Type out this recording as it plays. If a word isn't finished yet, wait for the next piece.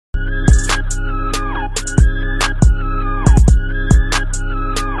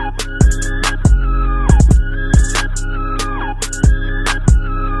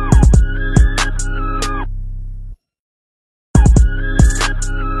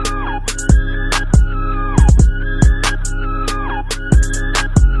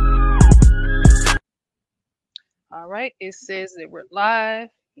right, it says that we're live.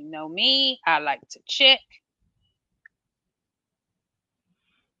 You know me, I like to check.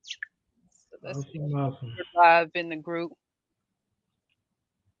 So let's see. Awesome, awesome. We're live in the group.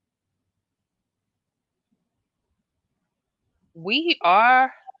 We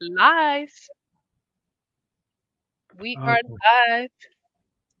are live. We are Awesome. live.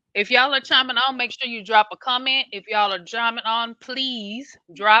 If y'all are chiming on, make sure you drop a comment. If y'all are chiming on, please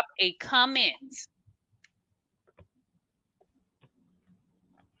drop a comment.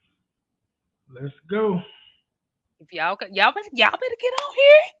 Let's go. If y'all better get on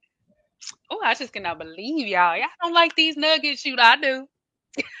here. Oh, I just cannot believe y'all. Y'all don't like these nuggets, shoot, I do.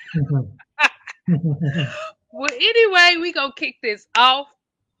 Well, anyway, we gonna kick this off.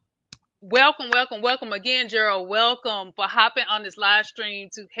 Welcome, welcome, welcome again, Gerald. Welcome for hopping on this live stream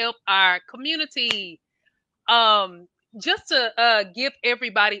to help our community. Um, just to give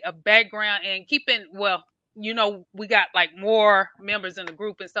everybody a background and keeping well, we got like more members in the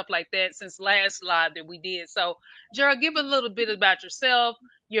group and stuff like that since last live that we did. So, Gerald, give a little bit about yourself,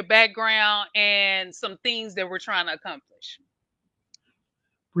 your background, and some things that we're trying to accomplish.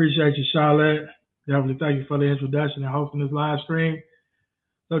 Appreciate you, Charlotte. Definitely thank you for the introduction and hosting this live stream.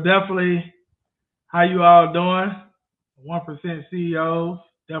 So definitely, how you all doing? 1% CEOs.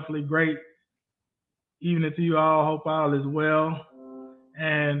 Definitely great evening to you all. Hope all is well.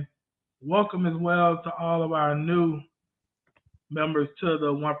 And welcome as well to all of our new members to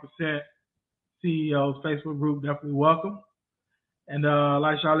the 1% CEOs Facebook group. Definitely welcome. And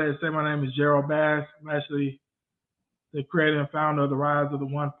like Charlotte said, my name is Gerald Bass. I'm actually the creator and founder of the Rise of the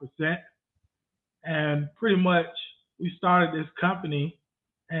 1%. And pretty much we started this company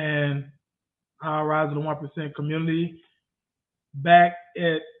and our Rise of the 1% community back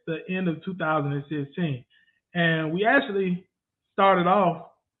at the end of 2016. And we actually started off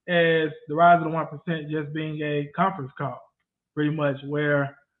as the Rise of the 1% just being a conference call, pretty much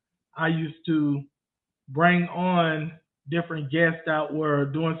where I used to bring on different guests that were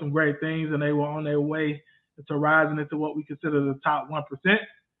doing some great things and they were on their way to rising into what we consider the top 1%.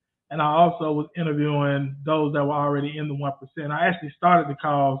 And I also was interviewing those that were already in the 1%. I actually started the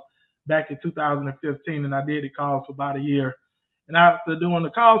calls back in 2015, and I did the calls for about a year. And after doing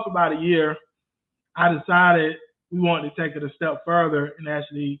the calls for about a year, I decided we wanted to take it a step further and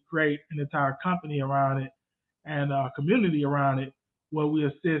actually create an entire company around it and a community around it where we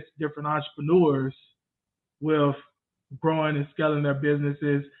assist different entrepreneurs with growing and scaling their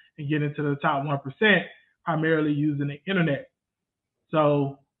businesses and getting to the top 1%, primarily using the internet.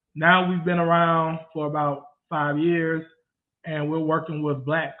 So now we've been around for about 5 years, and we're working with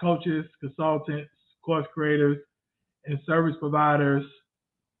Black coaches, consultants, course creators, and service providers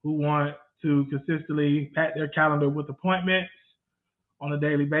who want to consistently pack their calendar with appointments on a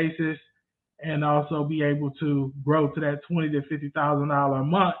daily basis, and also be able to grow to that $20,000 to $50,000 a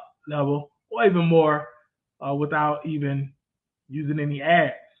month level, or even more, without even using any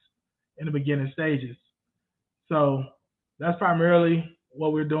ads in the beginning stages. So that's primarily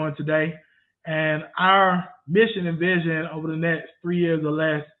what we're doing today. And our mission and vision over the next 3 years or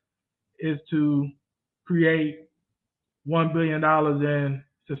less is to create $1 billion dollars in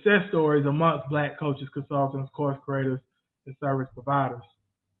success stories amongst Black coaches, consultants, course creators, and service providers.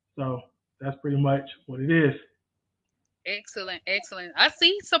 So that's pretty much what it is. Excellent, excellent. I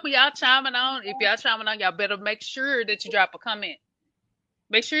see some of y'all chiming on. If y'all chiming on, y'all better make sure that you drop a comment.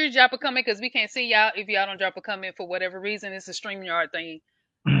 Make sure you drop a comment because we can't see y'all if y'all don't drop a comment for whatever reason. It's a StreamYard thing.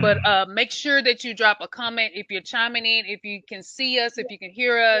 But make sure that you drop a comment if you're chiming in, if you can see us, if you can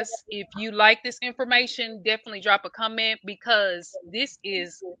hear us. If you like this information, definitely drop a comment because this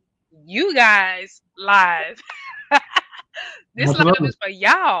is you guys live. This live Absolutely. is for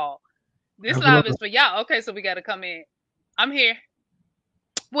y'all. This live Absolutely. is for y'all. Okay, so we got to come in. I'm here.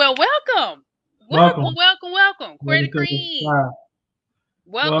 Well, welcome. Welcome, Welcome. welcome, welcome. Credit Welcome to the Cream. side.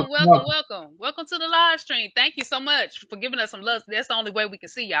 Welcome, Welcome. welcome, Welcome. welcome. Welcome to the live stream. Thank you so much for giving us some love. That's the only way we can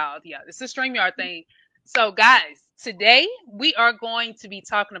see y'all. Yeah, it's a StreamYard thing. So, guys, today we are going to be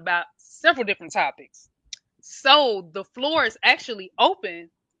talking about several different topics. So, the floor is actually open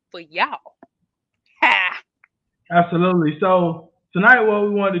for y'all. Ha! Absolutely. So tonight, what we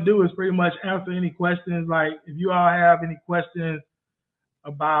want to do is pretty much answer any questions. Like, if you all have any questions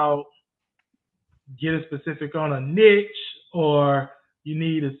about getting specific on a niche, or you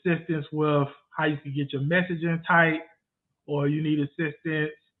need assistance with how you can get your messaging tight, or you need assistance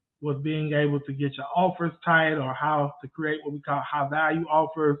with being able to get your offers tight, or how to create what we call high value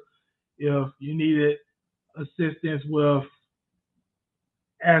offers. If you needed assistance with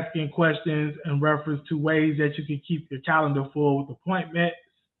asking questions in reference to ways that you can keep your calendar full with appointments,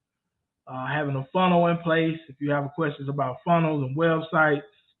 having a funnel in place. If you have questions about funnels and websites,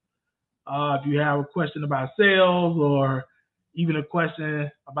 if you have a question about sales or even a question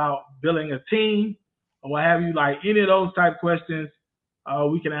about building a team or what have you, like any of those type questions,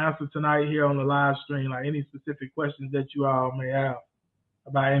 we can answer tonight here on the live stream, like any specific questions that you all may have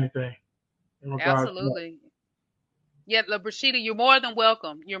about anything in regards to that. Absolutely. Yeah, Brashida, you're more than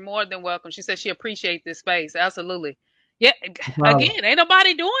welcome. You're more than welcome. She says she appreciates this space. Absolutely. Yeah. Again, ain't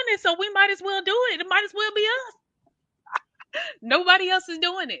nobody doing it, so we might as well do it. It might as well be us. Nobody else is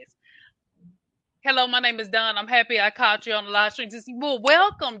doing this. Hello, my name is Don. I'm happy I caught you on the live stream. Well,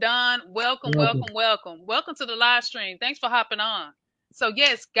 welcome, Don. Welcome to the live stream. Thanks for hopping on. So,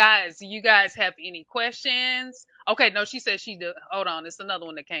 yes, guys, do you guys have any questions? Okay, no, she said she did. Hold on, it's another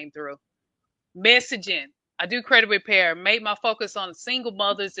one that came through. Messaging. I do credit repair. Made my focus on single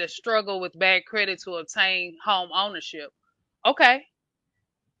mothers that struggle with bad credit to obtain home ownership. Okay.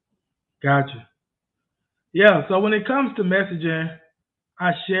 Gotcha. Yeah, so when it comes to messaging,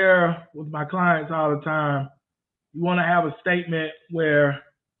 I share with my clients all the time, you want to have a statement where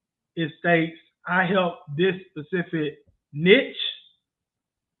it states, I help this specific niche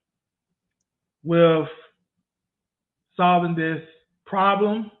with solving this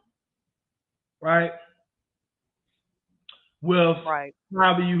problem, right? With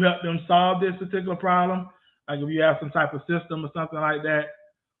how do you help them solve this particular problem? Like if you have some type of system or something like that.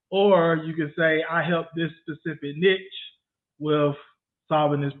 Or you could say, I help this specific niche with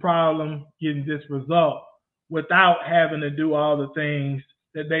solving this problem, getting this result, without having to do all the things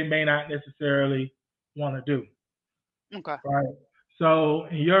that they may not necessarily want to do. Okay. Right. So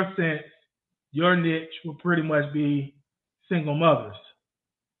in your sense, your niche will pretty much be single mothers,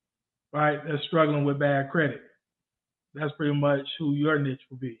 right? They're struggling with bad credit. That's pretty much who your niche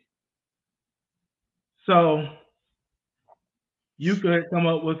will be. So you could come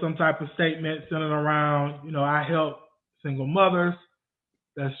up with some type of statement centered around, you know, I help single mothers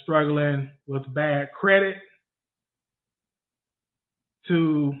that's struggling with bad credit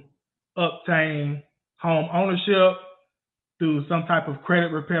to obtain home ownership through some type of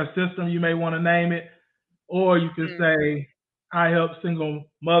credit repair system, you may want to name it. Or you could say, I help single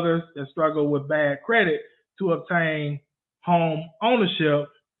mothers that struggle with bad credit to obtain home ownership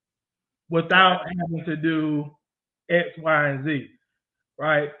without having to do X, Y, and Z,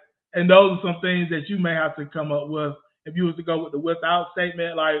 right? And those are some things that you may have to come up with if you was to go with the without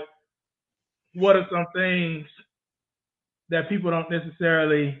statement. Like, what are some things that people don't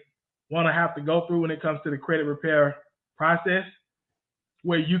necessarily want to have to go through when it comes to the credit repair process,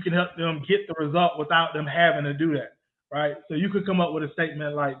 where you can help them get the result without them having to do that, right? So you could come up with a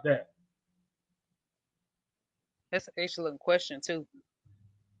statement like that. That's an excellent question, too.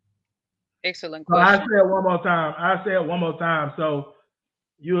 Excellent question. I say it one more time. So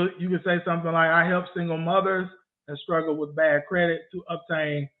you could say something like, I help single mothers that struggle with bad credit to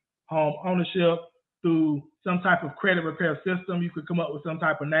obtain home ownership through some type of credit repair system. You could come up with some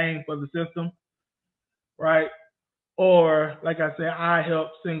type of name for the system, right? Or, like I said, I help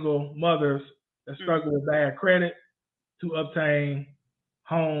single mothers that struggle with bad credit to obtain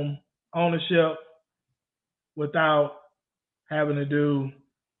home ownership without having to do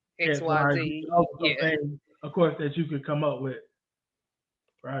X, Y, Z. Things, of course, that you could come up with,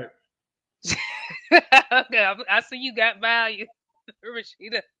 right? Okay, I see you got value,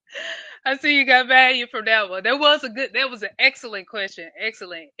 Rashida. I see you got value from that one. That was an excellent question.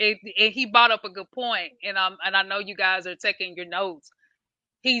 Excellent. And he brought up a good point, and I know you guys are taking your notes.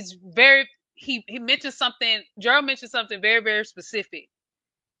 He mentioned something, Gerald mentioned something very, very specific.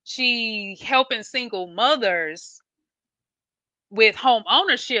 She helping single mothers with home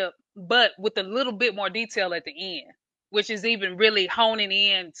ownership, but with a little bit more detail at the end, which is even really honing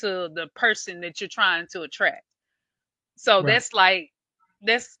in to the person that you're trying to attract. So that's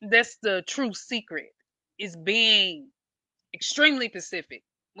the true secret, is being extremely specific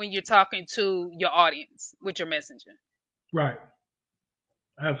when you're talking to your audience with your messaging. Right.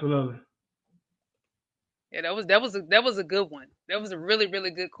 Absolutely. Yeah, that was a good one. That was a really,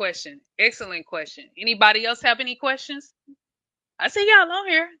 really good question. Excellent question. Anybody else have any questions? I see y'all on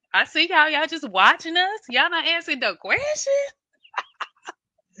here. I see y'all just watching us. Y'all not answering the question.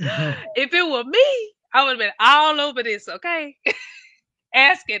 If it were me, I would have been all over this, okay?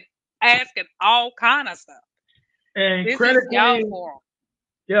 asking all kind of stuff. And this Credit is y'all Queen, forum.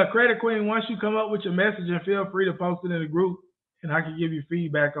 Yeah, Credit Queen, once you come up with your message, and feel free to post it in the group, and I can give you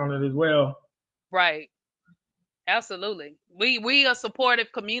feedback on it as well. Right. Absolutely. We a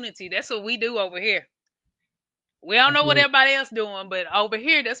supportive community. That's what we do over here. We don't know what everybody else doing, but over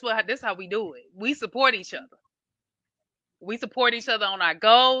here, that's how we do it. We support each other. We support each other on our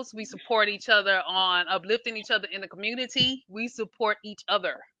goals. We support each other on uplifting each other in the community. We support each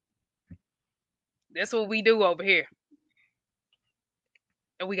other. That's what we do over here.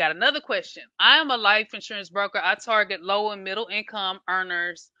 And we got another question. I am a life insurance broker. I target low and middle income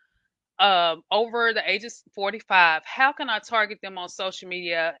earners over the ages 45. How can I target them on social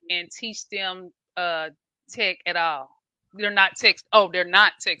media and teach them tech at all? They're not tech. Oh, they're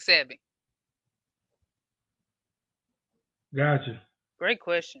not tech savvy. Gotcha. Great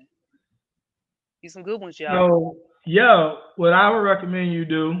question. These some good ones, y'all. So yeah, what I would recommend you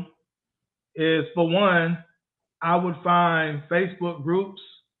do is, for one, I would find Facebook groups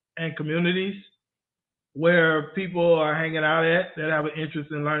and communities where people are hanging out at that have an interest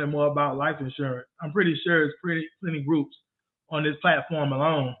in learning more about life insurance. I'm pretty sure it's plenty groups on this platform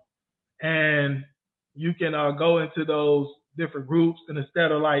alone, and you can go into those different groups, and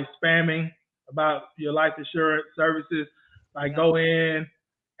instead of like spamming about your life insurance services, like go in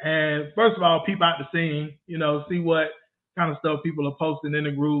and first of all peep out the scene, see what kind of stuff people are posting in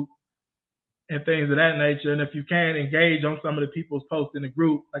the group and things of that nature. And if you can, engage on some of the people's posts in the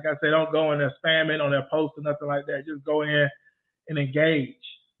group. Like I said, don't go in there spamming on their posts or nothing like that. Just go in and engage,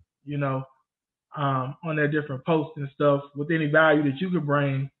 on their different posts and stuff with any value that you could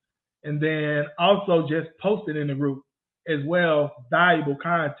bring. And then also just post it in the group as well, valuable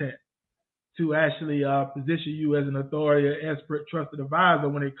content to actually position you as an authority, an expert, trusted advisor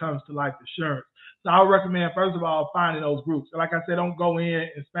when it comes to life insurance. So I would recommend, first of all, finding those groups. So like I said, don't go in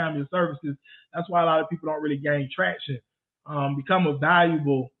and spam your services. That's why a lot of people don't really gain traction. Become a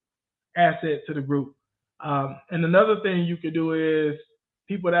valuable asset to the group. And another thing you could do is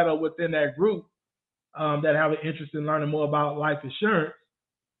people that are within that group that have an interest in learning more about life insurance,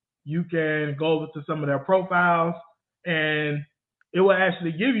 you can go over to some of their profiles, and it will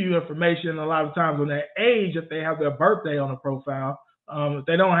actually give you information a lot of times on their age if they have their birthday on the profile. If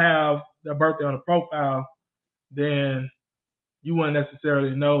they don't have their birthday on the profile, then you wouldn't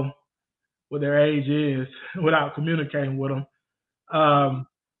necessarily know what their age is without communicating with them,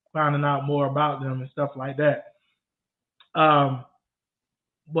 finding out more about them and stuff like that.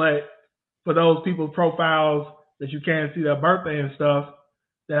 But for those people's profiles that you can't see their birthday and stuff,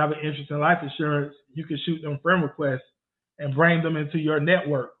 that have an interest in life insurance, you can shoot them friend requests and bring them into your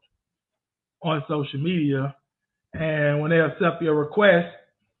network on social media. And when they accept your request,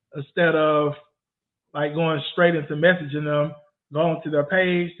 instead of like going straight into messaging them, go onto their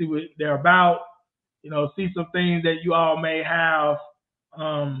page, see what they're about, see some things that you all may have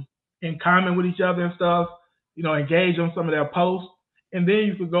in common with each other and stuff, engage on some of their posts. And then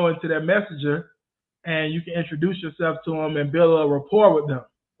you can go into their messenger and you can introduce yourself to them and build a rapport with them.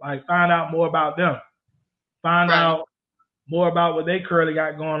 Like, find out more about them. Find out more about what they currently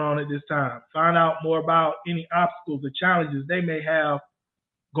got going on at this time. Find out more about any obstacles or challenges they may have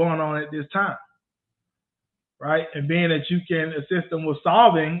going on at this time, right? And being that you can assist them with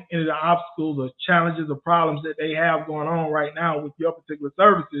solving any of the obstacles or challenges or problems that they have going on right now with your particular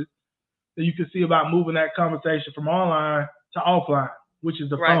services, then you can see about moving that conversation from online to offline, which is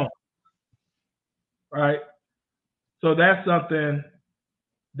the phone, right? So that's something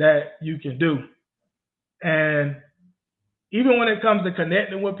that you can do. And even when it comes to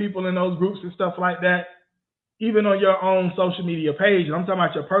connecting with people in those groups and stuff like that, even on your own social media page, and I'm talking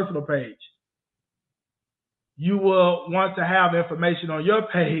about your personal page, you will want to have information on your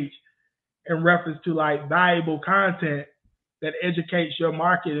page in reference to like valuable content that educates your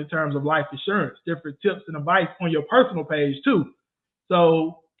market in terms of life insurance, different tips and advice on your personal page too.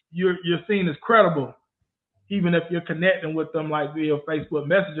 So you're seen as credible, even if you're connecting with them like via Facebook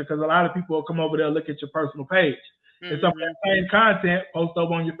Messenger, because a lot of people will come over there and look at your personal page. Mm-hmm. And some of that same content post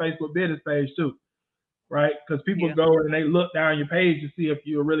over on your Facebook business page too, right? Because people go and they look down your page to see if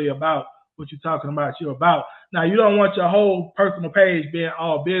you're really about what you're talking about, you're about. Now, you don't want your whole personal page being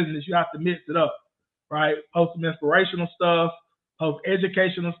all business. You have to mix it up, right? Post some inspirational stuff, post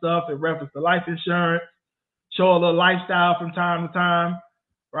educational stuff in reference to life insurance, show a little lifestyle from time to time,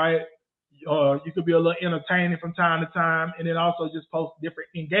 right? Or you could be a little entertaining from time to time, and then also just post different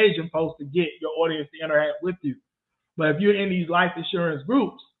engaging posts to get your audience to interact with you. But if you're in these life insurance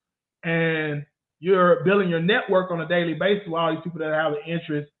groups and you're building your network on a daily basis with all these people that have an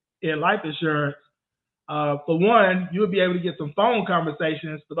interest in life insurance, for one, you'll be able to get some phone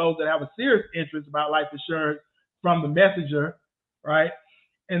conversations for those that have a serious interest about life insurance from the messenger, right?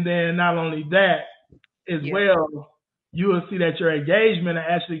 And then not only that, as well, you will see that your engagement will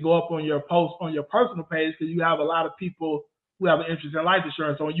actually go up on your post on your personal page, because you have a lot of people who have an interest in life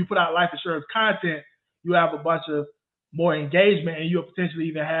insurance. So when you put out life insurance content, you have a bunch of more engagement, and you'll potentially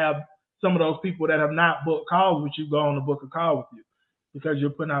even have some of those people that have not booked calls with you go on to book a call with you because you're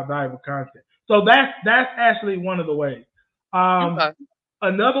putting out valuable content. So that's actually one of the ways. Okay.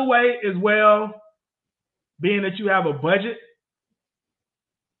 Another way as well, being that you have a budget,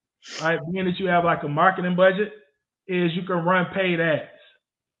 right? Being that you have like a marketing budget, is you can run paid ads,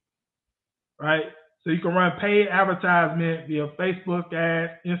 right? So you can run paid advertisement via Facebook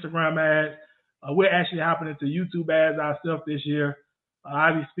ads, Instagram ads. We're actually hopping into YouTube ads ourselves this year.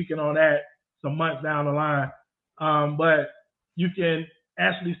 I'll be speaking on that some months down the line. But you can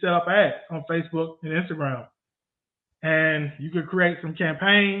actually set up ads on Facebook and Instagram. And you can create some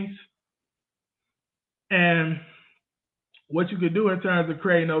campaigns. And what you can do in terms of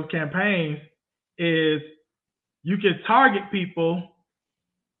creating those campaigns is you can target people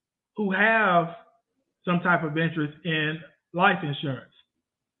who have some type of interest in life insurance,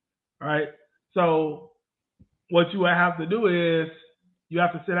 right? So what you would have to do is you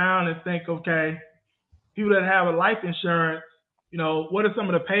have to sit down and think, okay, people that have a life insurance, what are some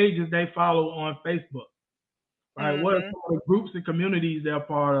of the pages they follow on Facebook, right? What are some of the groups and communities they're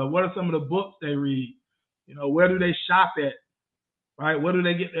part of? What are some of the books they read? Where do they shop at, right? Where do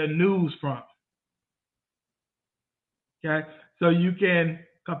they get their news from? Okay, so you can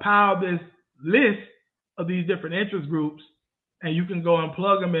compile this list of these different interest groups, and you can go and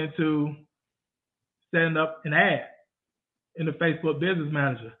plug them into setting up an ad in the Facebook Business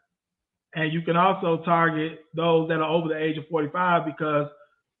Manager. And you can also target those that are over the age of 45 because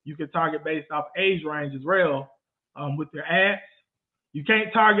you can target based off age range as well with your ads. You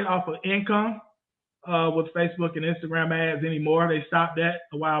can't target off of income with Facebook and Instagram ads anymore. They stopped that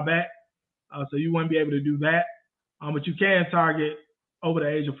a while back, so you wouldn't be able to do that. But you can target over the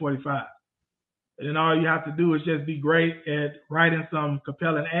age of 45. And then all you have to do is just be great at writing some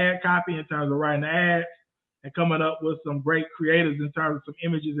compelling ad copy in terms of writing the ads and coming up with some great creatives in terms of some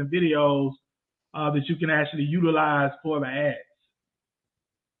images and videos that you can actually utilize for the ads,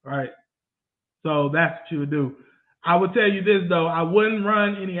 right? So that's what you would do. I would tell you this, though. I wouldn't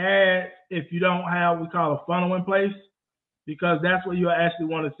run any ads if you don't have what we call a funnel in place, because that's where you actually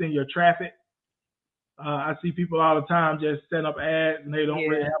want to send your traffic. I see people all the time just setting up ads and they don't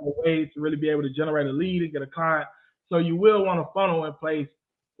really have a way to really be able to generate a lead and get a client. So you will want a funnel in place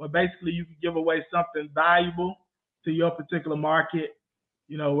where basically you can give away something valuable to your particular market,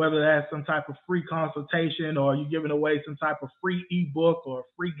 whether that's some type of free consultation or you're giving away some type of free ebook or a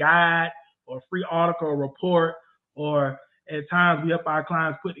free guide or a free article or report, or at times we help our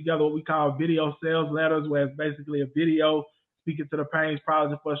clients put together what we call video sales letters, where it's basically a video speaking to the pains,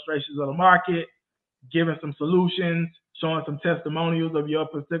 problems, and frustrations of the market, giving some solutions, showing some testimonials of your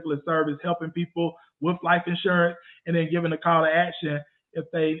particular service, helping people with life insurance, and then giving a call to action. If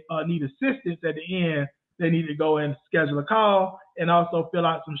they need assistance at the end, they need to go and schedule a call and also fill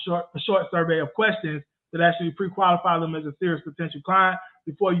out a short survey of questions that actually pre-qualify them as a serious potential client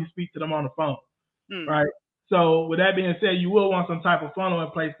before you speak to them on the phone, right? So with that being said, you will want some type of funnel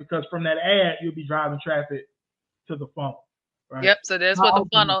in place, because from that ad, you'll be driving traffic to the funnel. Right. Yep. So that's what the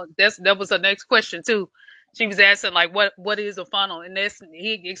funnel. That was the next question too. She was asking like, what is a funnel? And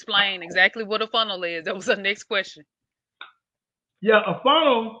he explained exactly what a funnel is. That was the next question. Yeah, a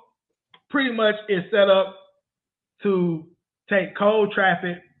funnel pretty much is set up to take cold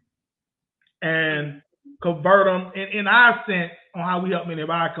traffic and convert them. In our sense, on how we help many of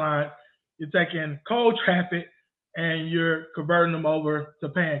our clients, you're taking cold traffic and you're converting them over to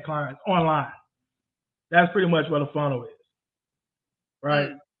paying clients online. That's pretty much what a funnel is.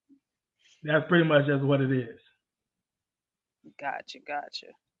 Right. That's pretty much just what it is. Gotcha.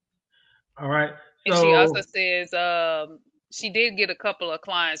 All right. And she also says she did get a couple of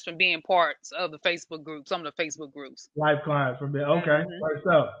clients from being parts of the Facebook group, some of the Facebook groups. Live clients from there. Okay. Right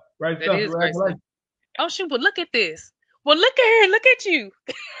stuff. Right stuff. Great stuff. Oh shoot, but look at this. Well, look at her. Look at you.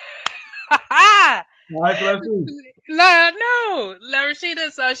 All right, so let's see. No,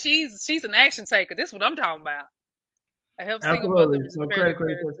 Rashida. So she's an action taker. This is what I'm talking about. I help single mothers prepare to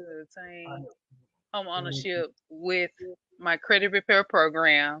attain home ownership with my credit repair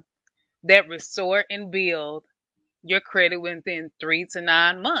program that restore and build your credit within 3 to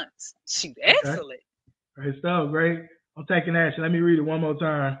 9 months. She's excellent. Great stuff. Great. I'm taking action. Let me read it one more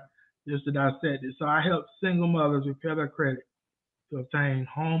time just to dissect it. So I help single mothers repair their credit to obtain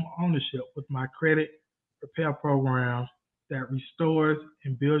home ownership with my credit repair program that restores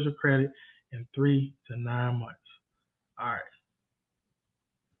and builds your credit in 3 to 9 months. All right.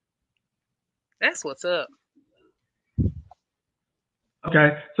 That's what's up.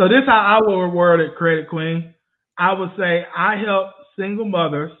 Okay. So this is how I will word it, Credit Queen. I would say I help single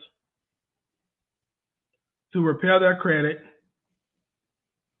mothers to repair their credit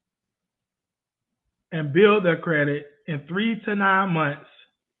and build their credit in 3 to 9 months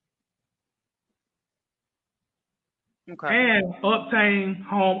Okay. and obtain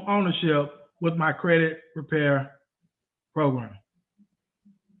home ownership with my credit repair program.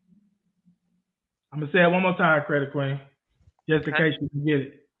 I'm going to say it one more time, Credit Queen, just in case you can get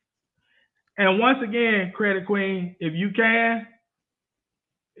it. And once again, Credit Queen, if you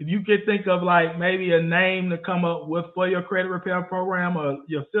could think of like maybe a name to come up with for your credit repair program or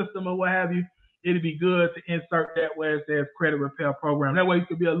your system or what have you, it'd be good to insert that where it says credit repair program. That way you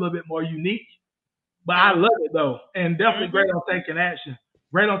could be a little bit more unique. But I love it though, and definitely great on taking action.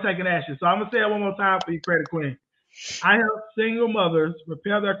 Great on taking action. So I'm gonna say it one more time for you, Credit Queen. I help single mothers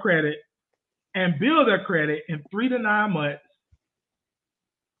repair their credit and build their credit in 3 to 9 months.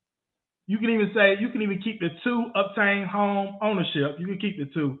 You can even keep the 2, obtain home ownership. You can keep the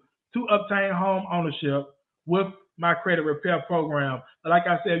 2 obtain home ownership with my credit repair program. But like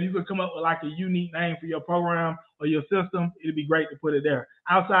I said, if you could come up with like a unique name for your program or your system, it'd be great to put it there.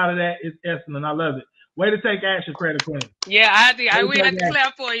 Outside of that, it's excellent. I love it. Way to take action, Credit Queen. Yeah, I did. I will have to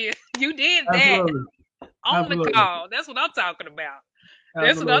clap for you. You did that. Absolutely. On Absolutely. the call. That's what I'm talking about.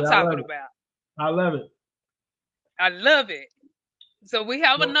 Absolutely. That's what I'm talking about. I love it. I love it. So we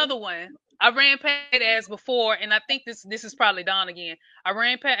have another one. I ran paid ads before, and I think this is probably Don again. I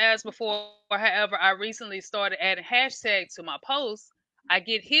ran paid ads before, however, I recently started adding hashtags to my posts. I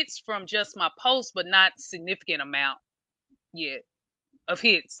get hits from just my posts, but not significant amount yet of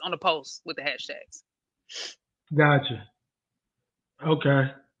hits on the post with the hashtags. Gotcha.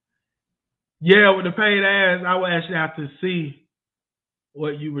 Okay. Yeah, with the paid ads, I would actually have to see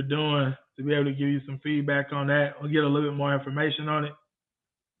what you were doing to be able to give you some feedback on that or get a little bit more information on it.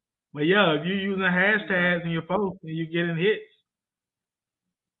 But yeah, if you're using hashtags in your posts and you're getting hits,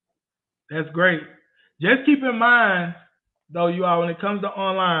 that's great. Just keep in mind, though, you all, when it comes to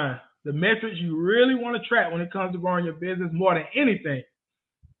online, the metrics you really want to track when it comes to growing your business more than anything.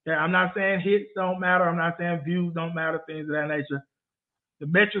 Okay, I'm not saying hits don't matter. I'm not saying views don't matter, things of that nature. The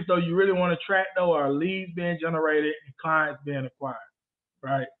metrics, though, you really want to track, though, are leads being generated and clients being acquired,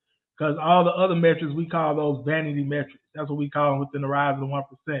 right? Because all the other metrics, we call those vanity metrics. That's what we call them within the rise of the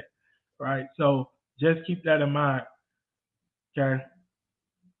 1%, right? So just keep that in mind, okay?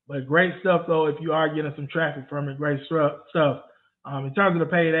 But great stuff, though, if you are getting some traffic from it, great stuff. In terms of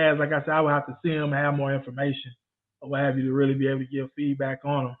the paid ads, like I said, I would have to see them and have more information or what have you to really be able to give feedback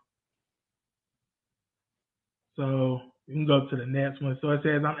on them. So you can go to the next one. So it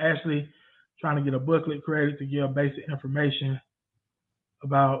says, I'm actually trying to get a booklet created to give basic information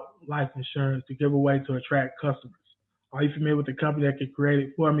about life insurance to give away to attract customers. Are you familiar with the company that could create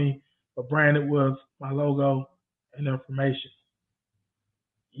it for me, but brand it with my logo and information?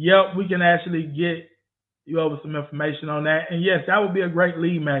 Yep, we can actually get you over some information on that. And yes, that would be a great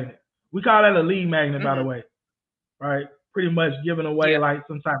lead magnet. We call that a lead magnet, by the way, right? Pretty much giving away like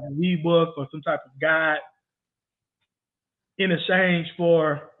some type of ebook or some type of guide in exchange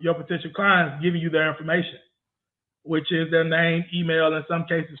for your potential clients giving you their information, which is their name, email, in some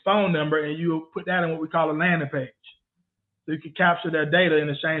cases phone number, and you put that in what we call a landing page. So you can capture their data in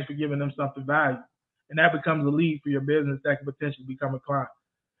exchange for giving them something valuable. And that becomes a lead for your business that can potentially become a client.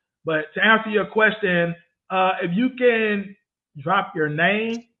 But to answer your question, if you can drop your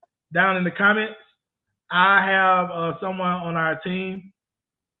name down in the comments, I have someone on our team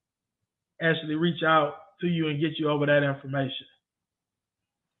actually reach out to you and get you over that information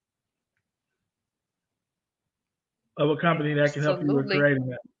of a company that can help you with creating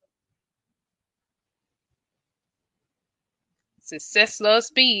that. Success loves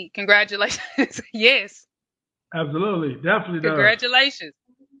speed. Congratulations. Yes. Absolutely. Definitely. Congratulations.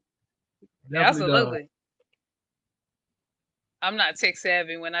 Definitely. Absolutely. I'm not tech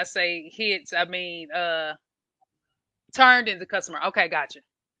savvy. When I say hits, I mean turned into customer. Okay, gotcha.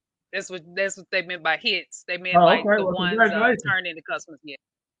 That's what they meant by hits. They meant like the ones turned into customers. Yeah.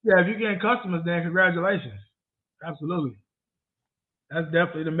 Yeah, if you're getting customers, then congratulations. Absolutely. That's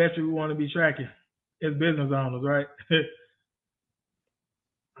definitely the metric we want to be tracking as business owners, right?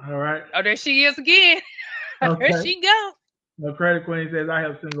 All right. Oh, there she is again. Okay. There she go. The Credit Queen says, I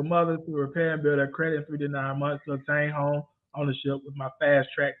help single mothers to repair and build their credit in 3 to 9 months to obtain home ownership with my fast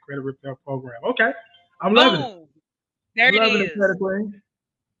track credit repair program. Okay. I'm loving it. There I'm loving it is. Credit Queen.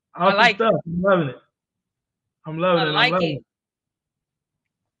 Awesome I like stuff. It. I'm loving it. I'm loving it. I'm loving it.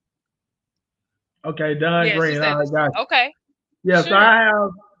 Okay, Don Green. All right, guys. Okay. Yeah, sure. So I have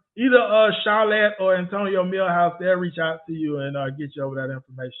either Charlotte or Antonio Millhouse. They'll reach out to you and get you over that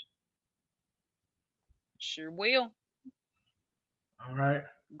information. Sure will. All right.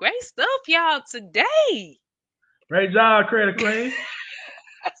 Great stuff, y'all, today. Great job, Credit Queen.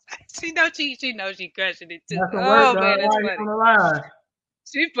 She knows she crushing it too. That's some work Oh done man, that's right here on funny. the line.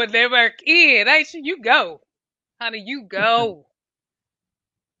 She put that work in, ain't she? You go, honey. You go.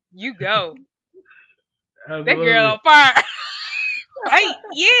 You go. That girl Absolutely. on fire. Right?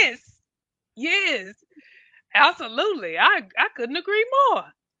 Yes. Yes. Absolutely. I couldn't agree more.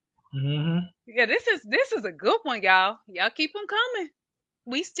 Hmm. Yeah, this is a good one, y'all. Y'all keep them coming.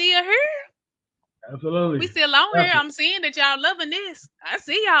 We still here. We Absolutely. still on here. Definitely. I'm seeing that y'all loving this. I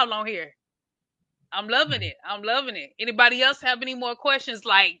see y'all on here. I'm loving it. I'm loving it. Anybody else have any more questions?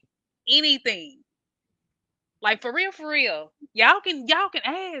 Like anything? Like for real, for real. Y'all can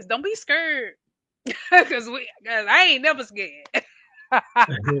ask. Don't be scared. Cause I ain't never scared.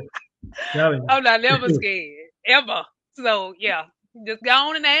 Telling I'm not never you. scared. Ever. So yeah. Just go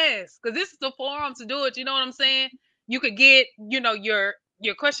on and ask. Cause this is the forum to do it. You know what I'm saying? You could get,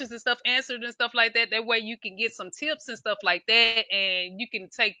 your questions and stuff answered and stuff like that. That way you can get some tips and stuff like that, and you can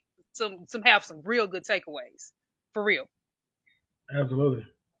take have some real good takeaways. For real. Absolutely.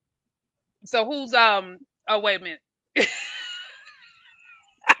 So who's oh wait a minute.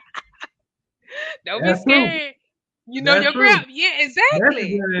 Don't be That's true. scared. You know That's your true. crap. Yeah,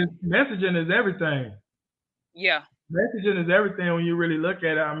 exactly. Messaging is everything. Yeah, Messaging is everything when you really look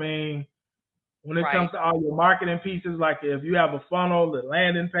at it. I mean, when it comes right. to all your marketing pieces, like if you have a funnel, the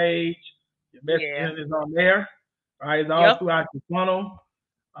landing page, your Yeah. messaging is on there, right? It's all Yep. throughout your funnel.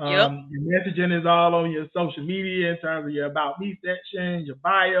 Yep. Your messaging is all on your social media in terms of your about me section, your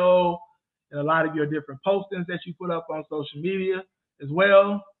bio, and a lot of your different postings that you put up on social media as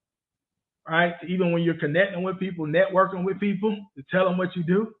well, right? Even when you're connecting with people, networking with people, to tell them what you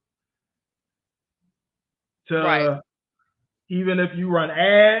do, Right. to even if you run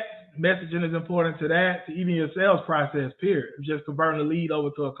ads, messaging is important to that, to even your sales process, period. Just converting a lead over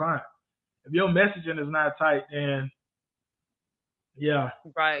to a client. If your messaging is not tight, then yeah, a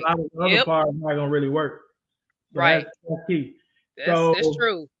Right. lot of the other Yep. parts not gonna really work. So that's, Right. that's key. That's So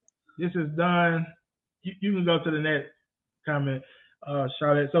true. this is done. You can go to the next comment,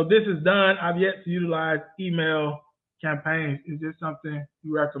 Charlotte. So this is done. I've yet to utilize email campaigns. Is this something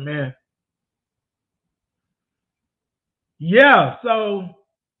you recommend? Yeah. So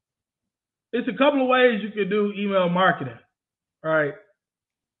it's a couple of ways you can do email marketing. All right.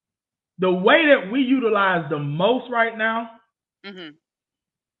 The way that we utilize the most right now Mhm.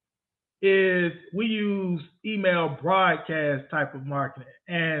 is we use email broadcast type of marketing.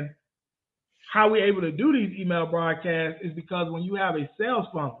 And how we're able to do these email broadcasts is because when you have a sales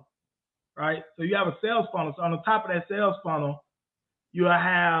funnel, right? So you have a sales funnel. So on the top of that sales funnel, you'll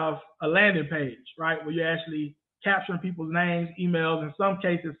have a landing page, right? Where you're actually capturing people's names, emails, in some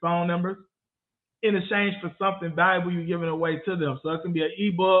cases, phone numbers, in exchange for something valuable you're giving away to them. So it can be an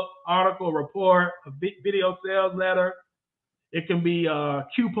ebook, article, report, a video sales letter. It can be a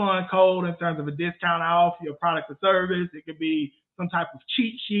coupon code in terms of a discount off your product or service. It could be some type of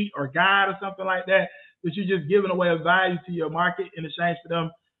cheat sheet or guide or something like that you're just giving away a value to your market in exchange for them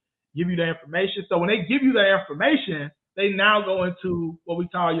give you the information. So when they give you the information, they now go into what we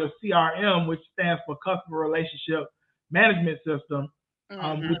call your CRM, which stands for Customer Relationship Management System, which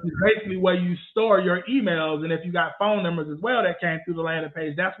Mhm. is basically where you store your emails. And if you got phone numbers as well that came through the landing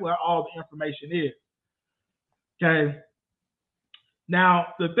page, that's where all the information is. Okay.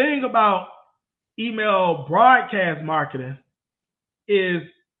 Now, the thing about email broadcast marketing is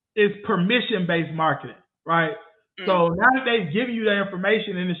permission-based marketing, right? So Mhm. now that they've given you the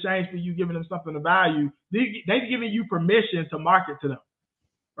information in exchange for you giving them something of value, they've given you permission to market to them,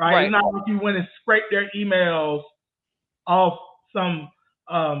 right? It's Right. not like you went and scraped their emails off some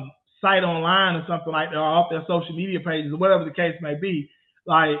site online or something like that, or off their social media pages, or whatever the case may be.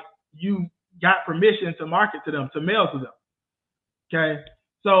 Like you got permission to market to them, to mail to them. Okay.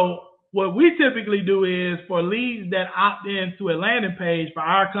 So what we typically do is for leads that opt into a landing page for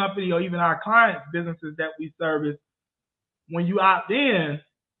our company or even our clients' businesses that we service, when you opt in,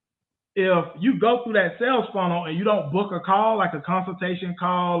 if you go through that sales funnel and you don't book a call, like a consultation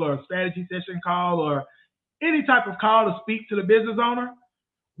call or a strategy session call or any type of call to speak to the business owner,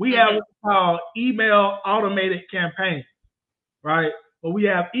 we have Mhm. what's called email automated campaigns, right? But we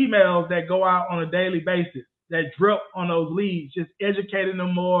have emails that go out on a daily basis that drip on those leads, just educating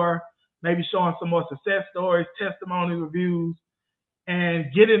them more, maybe showing some more success stories, testimony reviews,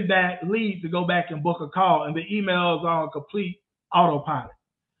 and getting that lead to go back and book a call. And the emails are on complete autopilot,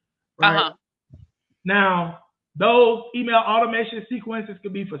 right? Uh-huh. Now, those email automation sequences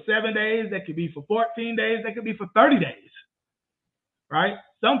could be for 7 days, they could be for 14 days, they could be for 30 days, right?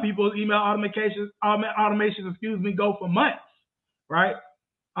 Some people's email automations, go for months, right?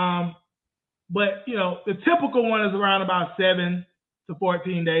 But the typical one is around about 7 to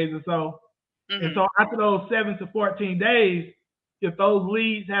 14 days or so. Mm-hmm. And so after those 7 to 14 days, if those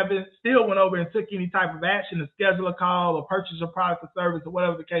leads haven't still went over and took any type of action to schedule a call or purchase a product or service or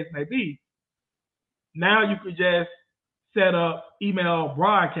whatever the case may be, now you could just set up email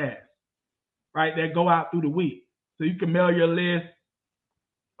broadcasts, right, that go out through the week. So you can mail your list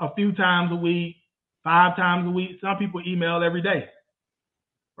a few times a week, 5 times a week. Some people email every day,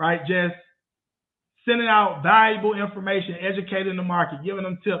 right? Just sending out valuable information, educating the market, giving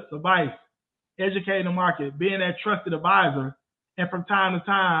them tips, advice, educating the market, being that trusted advisor, and from time to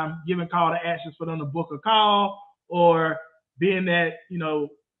time giving call to actions for them to book a call, or being that,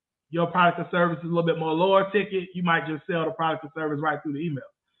 your product or service is a little bit more lower ticket, you might just sell the product or service right through the email,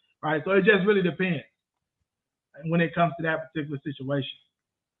 right? So it just really depends when it comes to that particular situation,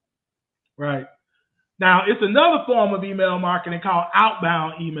 right? Now, it's another form of email marketing called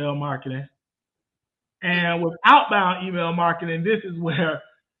outbound email marketing. And with outbound email marketing, this is where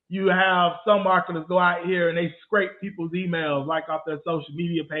you have some marketers go out here and they scrape people's emails, like off their social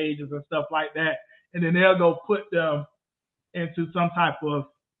media pages and stuff like that. And then they'll go put them into some type of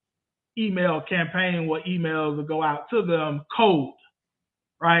email campaign where emails will go out to them cold,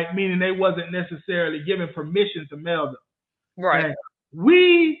 right? Meaning they wasn't necessarily given permission to mail them. Right. And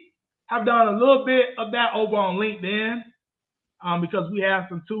we have done a little bit of that over on LinkedIn because we have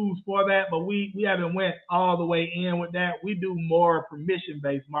some tools for that, but we haven't went all the way in with that. We do more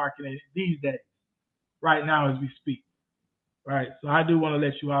permission-based marketing these days, right now as we speak, right? So I do want to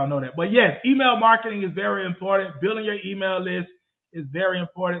let you all know that. But yes, email marketing is very important. Building your email list is very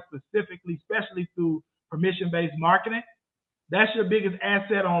important, specifically, especially through permission-based marketing. That's your biggest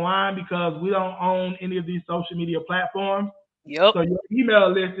asset online because we don't own any of these social media platforms. Yep. So your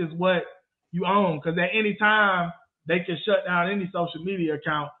email list is what you own, because at any time they can shut down any social media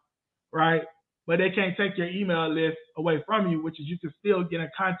account, right? But they can't take your email list away from you, which is you can still get in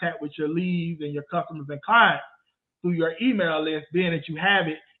contact with your leads and your customers and clients through your email list, being that you have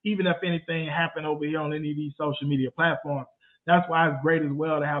it, even if anything happened over here on any of these social media platforms. That's why it's great as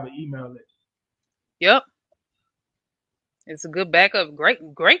well to have an email list. Yep. It's a good backup.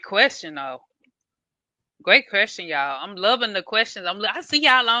 Great question, though. Great question, y'all. I'm loving the questions. I see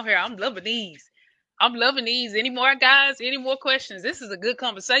y'all on here. I'm loving these. Any more, guys? Any more questions? This is a good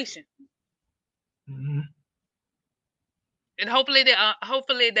conversation. Mm-hmm. And hopefully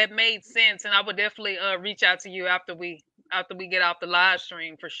that made sense. And I would definitely reach out to you after we get off the live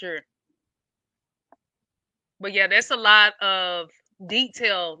stream for sure. But yeah, there's a lot of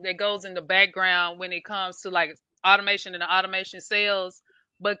detail that goes in the background when it comes to like automation and the automation sales.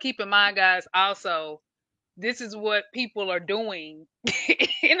 But keep in mind, guys, also, this is what people are doing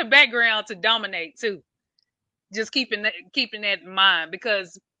in the background to dominate too. Just keeping that in mind,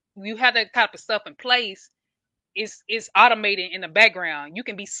 because you have that type of stuff in place. It's automating in the background. You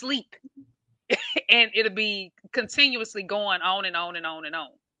can be asleep and it'll be continuously going on and on and on and on.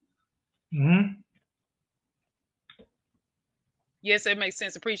 Mm-hmm. Yes, it makes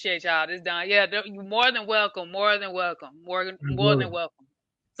sense. Appreciate y'all. This done. Yeah, you're more than welcome. More than welcome.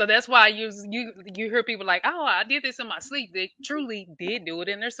 So that's why you hear people like, oh, I did this in my sleep. They truly did do it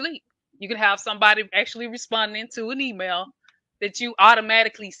in their sleep. You can have somebody actually responding to an email that you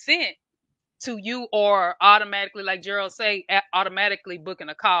automatically sent to you, or automatically, like Gerald say, automatically booking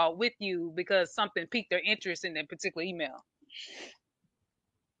a call with you because something piqued their interest in that particular email.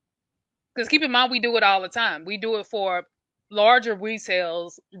 Because keep in mind, we do it all the time. We do it for larger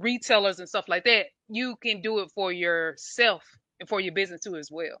retailers and stuff like that. You can do it for yourself and for your business too as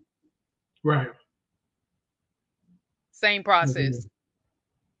well. Right. Same process. Mm-hmm.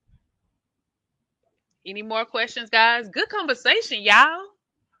 Any more questions, guys? Good conversation, y'all.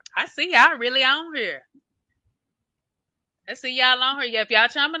 I see y'all really on here. I see y'all on here. Yeah, if y'all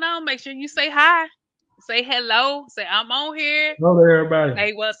chiming on, make sure you say hi. Say hello. Say I'm on here. Hello there, everybody.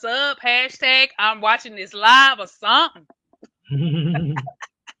 Hey, what's up? Hashtag I'm watching this live or something.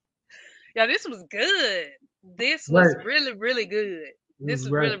 Yeah, this was good. This was really, really good. This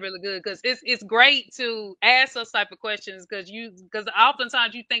is really, really good, because it's great to ask those type of questions, because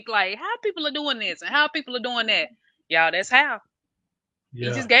oftentimes you think like, how people are doing this and how people are doing that. Y'all, that's how. Yeah.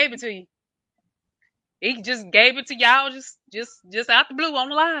 He just gave it to you. He just gave it to y'all just out the blue on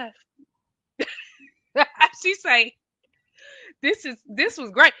the live. She say, this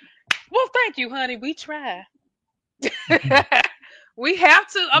was great. Well, thank you, honey. We try. We have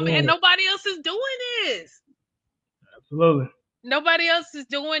to. I mean, and nobody else is doing this. Absolutely. Nobody else is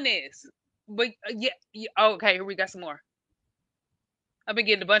doing this. But yeah. Okay, here we got some more. I've been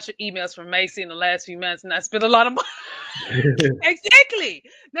getting a bunch of emails from Macy in the last few months, and I spent a lot of money. Exactly.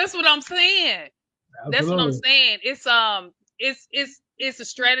 That's what I'm saying. Absolutely. That's what I'm saying. it's a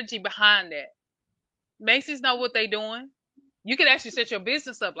strategy behind that. Macy's know what they doing. You can actually set your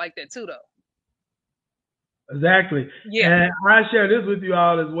business up like that too, though. Exactly. Yeah. And I share this with you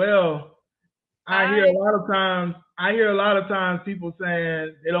all as well. I hear a lot of times people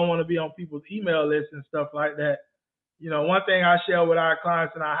saying they don't want to be on people's email lists and stuff like that. You know, one thing I share with our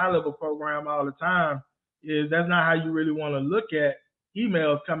clients in our high level program all the time is that's not how you really want to look at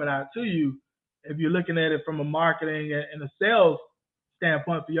emails coming out to you. If you're looking at it from a marketing and a sales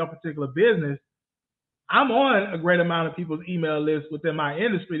standpoint for your particular business, I'm on a great amount of people's email lists within my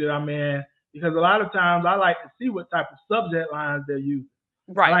industry that I'm in because a lot of times I like to see what type of subject lines they're using.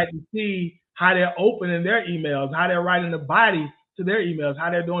 Right. I like to see how they're opening their emails, how they're writing the body to their emails,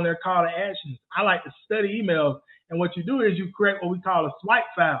 how they're doing their call to actions. I like to study emails. And what you do is you create what we call a swipe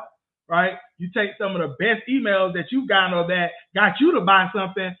file, right? You take some of the best emails that you've gotten or that got you to buy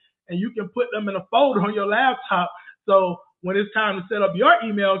something, and you can put them in a folder on your laptop. So when it's time to set up your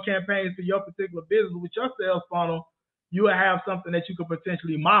email campaigns for your particular business with your sales funnel, you will have something that you could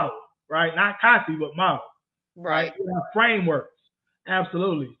potentially model, right? Not copy, but model. Right. You have frameworks.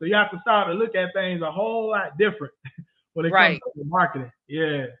 Absolutely. So you have to start to look at things a whole lot different when it comes to marketing.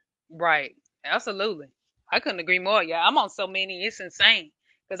 Yeah. Right. Absolutely. I couldn't agree more. Yeah, I'm on so many. It's insane.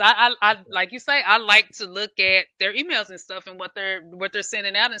 Because I like you say, I like to look at their emails and stuff and what they're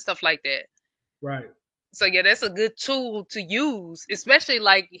sending out and stuff like that. Right. So yeah, that's a good tool to use, especially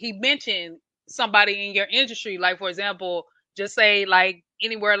like he mentioned somebody in your industry, like for example, just say like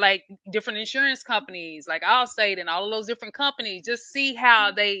anywhere like different insurance companies, like Allstate and all of those different companies, just see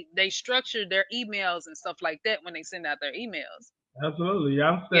how they structure their emails and stuff like that when they send out their emails. Absolutely.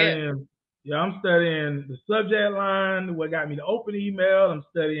 I'm studying the subject line, what got me to open the email. I'm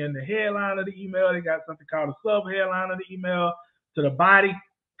studying the headline of the email. They got something called a sub headline of the email, to the body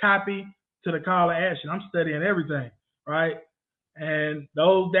copy, to the call to action. I'm studying everything, right? And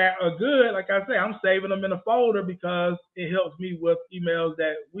those that are good, like I say, I'm saving them in a folder because it helps me with emails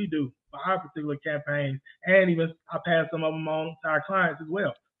that we do for our particular campaigns. And even I pass some of them on to our clients as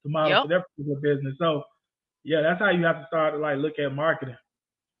well to model for their particular business. So yeah, that's how you have to start to like look at marketing.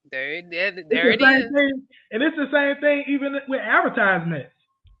 There it It's is. the same thing, and it's the same thing even with advertisements.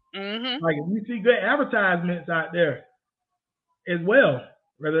 Mm-hmm. Like if you see good advertisements out there as well,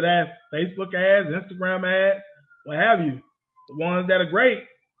 whether that's Facebook ads, Instagram ads, what have you, the ones that are great,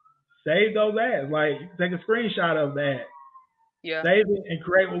 save those ads. Like you can take a screenshot of that, save it, and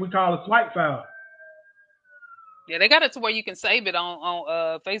create what we call a swipe file. Yeah, they got it to where you can save it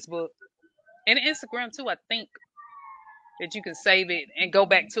on Facebook and Instagram too. I think that you can save it and go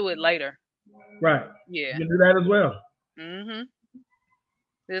back to it later. Right. Yeah. You can do that as well. Mm-hmm.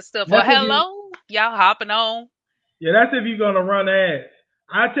 This stuff. Well, hello, y'all hopping on. Yeah, that's if you're gonna run ads.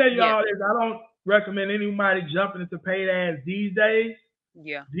 I tell you all this, I don't recommend anybody jumping into paid ads these days.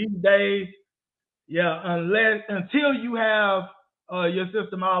 Yeah. These days, until you have your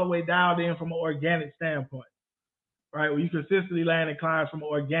system all the way dialed in from an organic standpoint, right? Where you consistently landing clients from an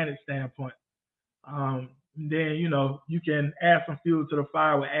organic standpoint. Then you can add some fuel to the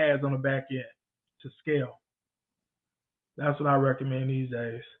fire with ads on the back end to scale. That's what I recommend these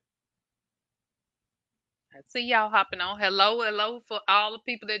days. I see y'all hopping on. Hello for all the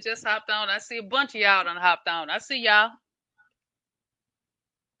people that just hopped on. I see a bunch of y'all done hopped on. I see y'all.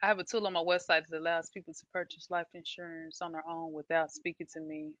 I have a tool on my website that allows people to purchase life insurance on their own without speaking to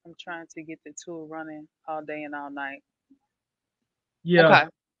me. I'm trying to get the tool running all day and all night. Yeah. Okay.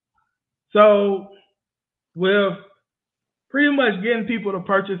 So with pretty much getting people to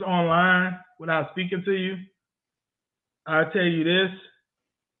purchase online without speaking to you, I'll tell you this.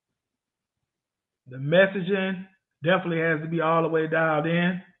 The messaging definitely has to be all the way dialed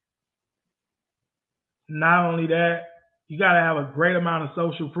in. Not only that, you got to have a great amount of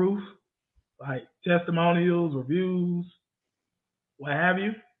social proof, like testimonials, reviews, what have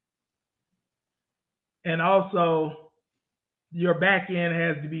you. And also, your back end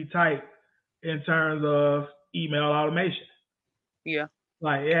has to be tight in terms of email automation. Yeah.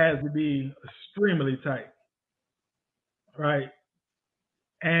 Like it has to be extremely tight. Right.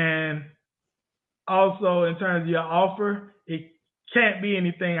 And also in terms of your offer, it can't be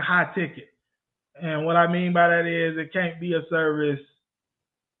anything high ticket. And what I mean by that is it can't be a service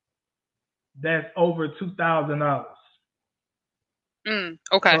that's over $2,000.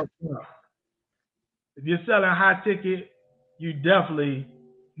 Okay. So, if you're selling high ticket, you definitely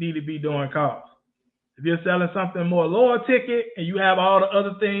need to be doing calls. If you're selling something more lower ticket and you have all the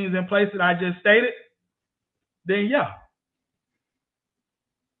other things in place that I just stated, then yeah,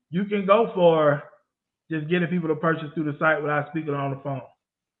 you can go for just getting people to purchase through the site without speaking on the phone.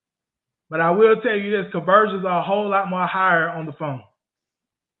 But I will tell you this, conversions are a whole lot more higher on the phone.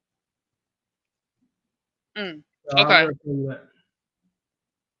 So I Okay. will tell you that.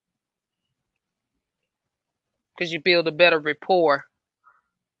 Because you build a better rapport.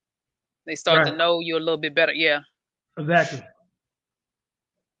 They start to Right. know you a little bit better. Yeah. Exactly.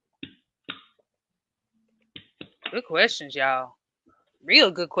 Good questions, y'all.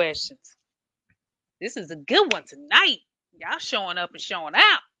 Real good questions. This is a good one tonight. Y'all showing up and showing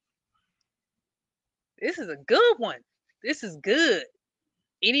out. This is a good one. This is good.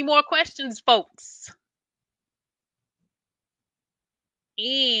 Any more questions, folks?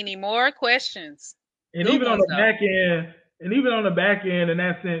 Any more questions? And Good even on ones, the though. back end, in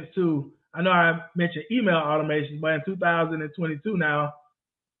that sense too, I know I mentioned email automations, but in 2022 now,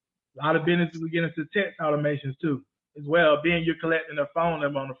 a lot of businesses are getting into text automations too, as well. Being you're collecting their phone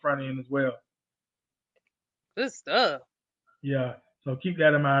number on the front end as well. Good stuff. Yeah. So keep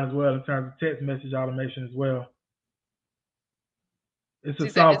that in mind as well in terms of text message automation as well. It's a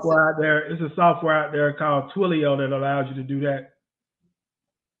software out there. It's a software out there called Twilio that allows you to do that.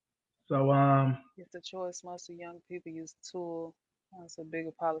 So It's a choice. Most of young people use the tool. Also,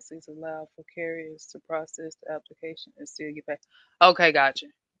 bigger policies allow for carriers to process the application and still get paid. Okay, gotcha.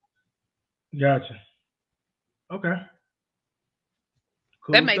 Gotcha. Okay.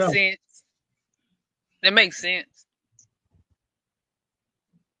 Cool That makes stuff. sense. That makes sense.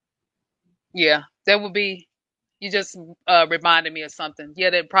 Yeah, that would be. You just reminded me of something.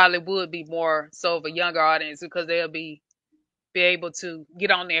 Yeah, that probably would be more so of a younger audience because they'll be able to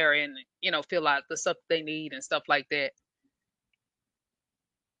get on there and fill out the stuff they need and stuff like that.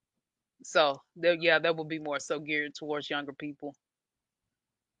 So yeah, that would be more so geared towards younger people.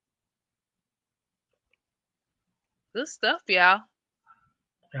 Good stuff, y'all.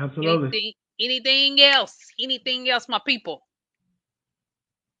 Absolutely. Anything else? Anything else, my people?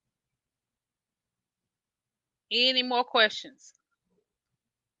 Any more questions?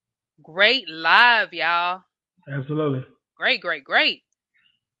 Great live, y'all. Absolutely. Great, great, great.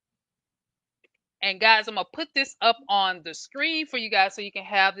 And guys, I'm gonna put this up on the screen for you guys so you can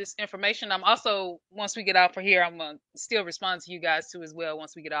have this information. I'm also, once we get off for here, I'm gonna still respond to you guys too as well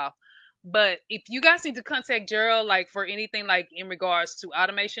once we get off. But if you guys need to contact Gerald, like for anything like in regards to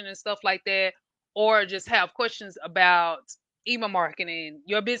automation and stuff like that, or just have questions about email marketing,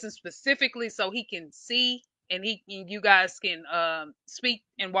 your business specifically, so he can see and you guys can speak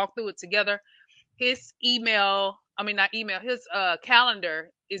and walk through it together. His email, I mean, not email, his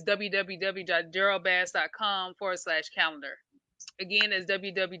calendar is www.geraldbass.com/calendar. Again, it's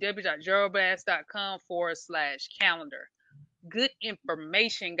www.geraldbass.com/calendar. Good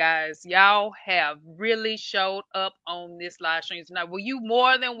information, guys. Y'all have really showed up on this live stream tonight. Well, you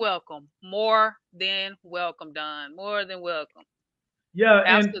more than welcome. More than welcome, Don. More than welcome. Yeah,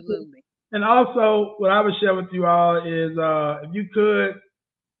 Absolutely. and also what I would share with you all is if you could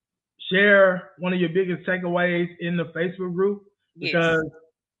share one of your biggest takeaways in the Facebook group, because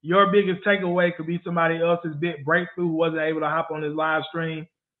your biggest takeaway could be somebody else's big breakthrough who wasn't able to hop on this live stream.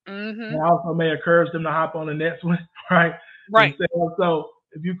 Mm-hmm. And also may encourage them to hop on the next one, right? Right. So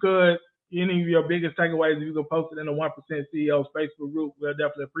if you could, any of your biggest takeaways, if you could post it in the 1% CEOs Facebook group, we'll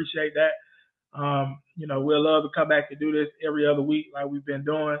definitely appreciate that. We'll love to come back and do this every other week like we've been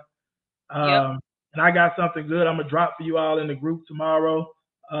doing. And I got something good I'm going to drop for you all in the group tomorrow.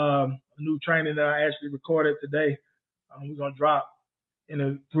 A new training that I actually recorded today. We're going to drop in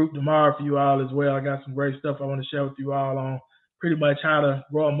the group tomorrow for you all as well. I got some great stuff I want to share with you all on pretty much how to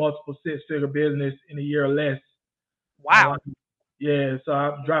grow a multiple six-figure business in a year or less. Wow. Yeah, so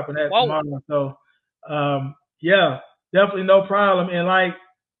I'm dropping that tomorrow. So, definitely no problem. And like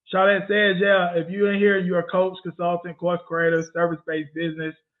Charlotte says, if you're in here, you're a coach, consultant, course creator, service-based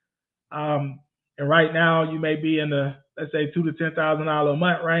business, and right now you may be in the, let's say, $2,000 to $10,000 a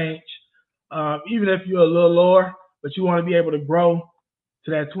month range. Even if you're a little lower, but you want to be able to grow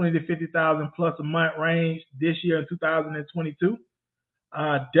to that 20 to 50,000 plus a month range this year in 2022,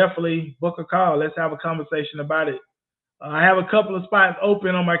 definitely book a call. Let's have a conversation about it. I have a couple of spots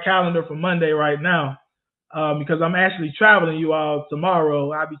open on my calendar for Monday right now because I'm actually traveling, you all,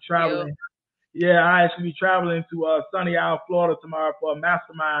 tomorrow. I'll be traveling. Yeah, I actually be traveling to Sunny Isle, Florida tomorrow for a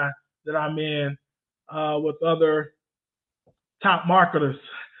mastermind that I'm in with other top marketers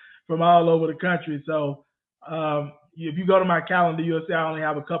from all over the country. So if you go to my calendar, you'll see I only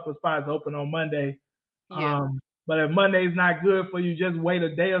have a couple of spots open on Monday. But if Monday's not good for you, just wait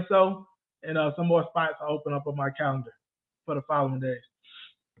a day or so, and some more spots will open up on my calendar for the following days.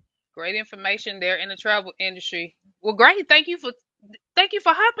 Great information there in the travel industry. Well, great. Thank you for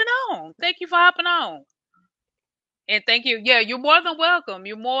hopping on. Thank you for hopping on. And thank you. Yeah, you're more than welcome.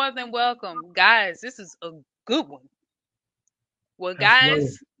 You're more than welcome. Guys, this is a good one. Well, Absolutely.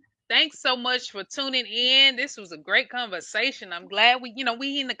 guys, thanks so much for tuning in. This was a great conversation. I'm glad we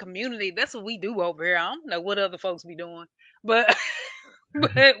in the community. That's what we do over here. I don't know what other folks be doing, but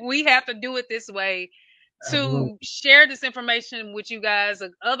but we have to do it this way Absolutely. to share this information with you guys.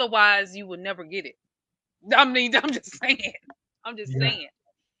 Otherwise, you will never get it. I mean, I'm just saying. I'm just Yeah. saying.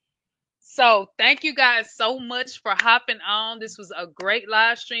 So thank you guys so much for hopping on. This was a great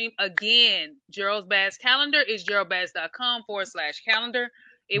live stream. Again, Gerald's Bass calendar is geraldbass.com/calendar.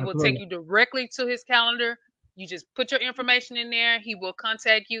 It will take Absolutely. you directly to his calendar. You just put your information in there. He will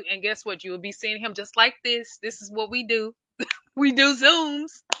contact you. And guess what? You will be seeing him just like this. This is what we do. We do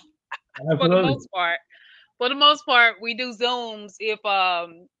Zooms for the Absolutely. most part. For the most part, we do Zooms. If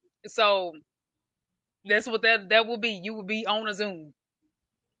so that's what that will be. You will be on a Zoom.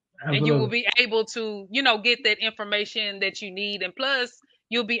 And you will Absolutely. be able to get that information that you need, and plus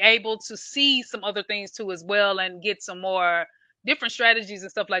you'll be able to see some other things too as well, and get some more different strategies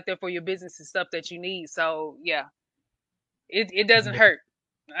and stuff like that for your business and stuff that you need. So yeah, it doesn't hurt.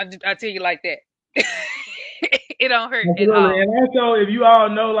 I tell you like that. It don't hurt at Absolutely. all. And also, if you all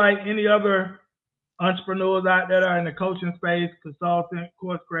know like any other entrepreneurs out there that are in the coaching space, consultant,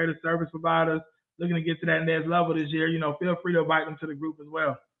 course creators, service providers, looking to get to that next level this year, feel free to invite them to the group as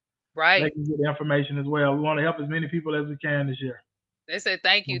well. They Right. can get the information as well. We want to help as many people as we can this year. They said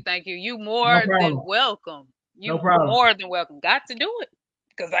thank you, thank you. You No more than problem. welcome. No You problem. more than welcome. Got to do it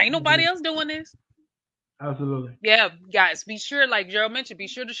because ain't nobody else doing this. Absolutely. Yeah, guys, be sure, like Gerald mentioned, be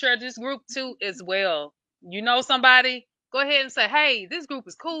sure to share this group too as well. You know somebody, go ahead and say, hey, this group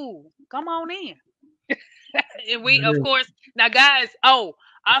is cool. Come on in. And we, of course, now guys,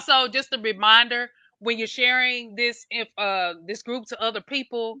 also just a reminder, when you're sharing this this group to other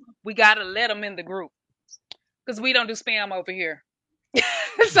people, we gotta let them in the group. Because we don't do spam over here.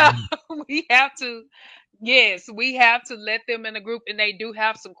 So we have to, yes, we have to let them in the group, and they do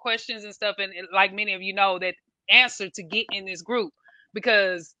have some questions and stuff, and like many of you know, that answer to get in this group.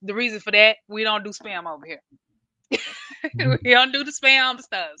 Because the reason for that, we don't do spam over here. We don't do the spam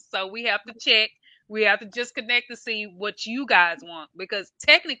stuff. So we have to check. We have to just connect to see what you guys want, because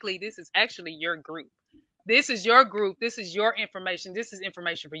technically this is actually your group. This is your group. This is your information. This is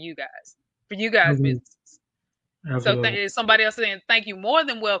information for you guys. For you guys' businesses. So somebody else saying thank you. More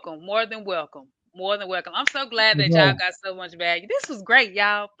than welcome. More than welcome. More than welcome. I'm so glad that y'all got so much value. This was great,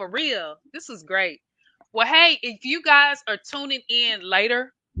 y'all. For real. This was great. Well, hey, if you guys are tuning in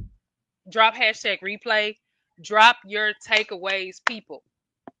later, drop #replay. Drop your takeaways, people.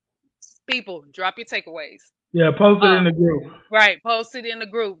 People, drop your takeaways. Yeah, post it in the group. Right, post it in the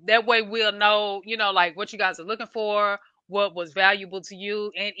group. That way we'll know, like what you guys are looking for, what was valuable to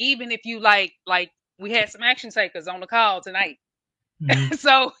you, and even if you like we had some action takers on the call tonight. Mm-hmm.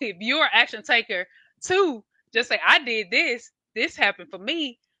 So if you're an action taker too, just say, I did this. This happened for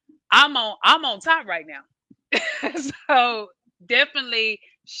me. I'm on top right now. So definitely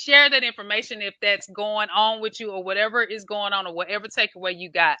share that information if that's going on with you, or whatever is going on, or whatever takeaway you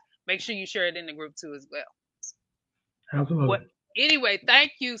got. Make sure you share it in the group too as well. Absolutely. Well, anyway,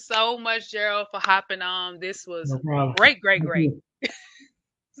 thank you so much, Gerald, for hopping on. This was great.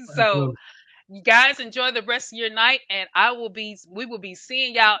 So you guys enjoy the rest of your night, and we will be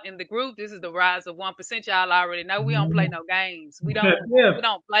seeing y'all in the group. This is the Rise of 1%. Y'all already know we don't play no games. We don't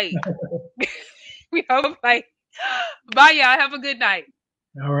play. We don't play. Bye, y'all. Have a good night.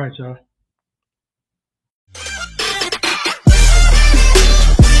 All right, y'all.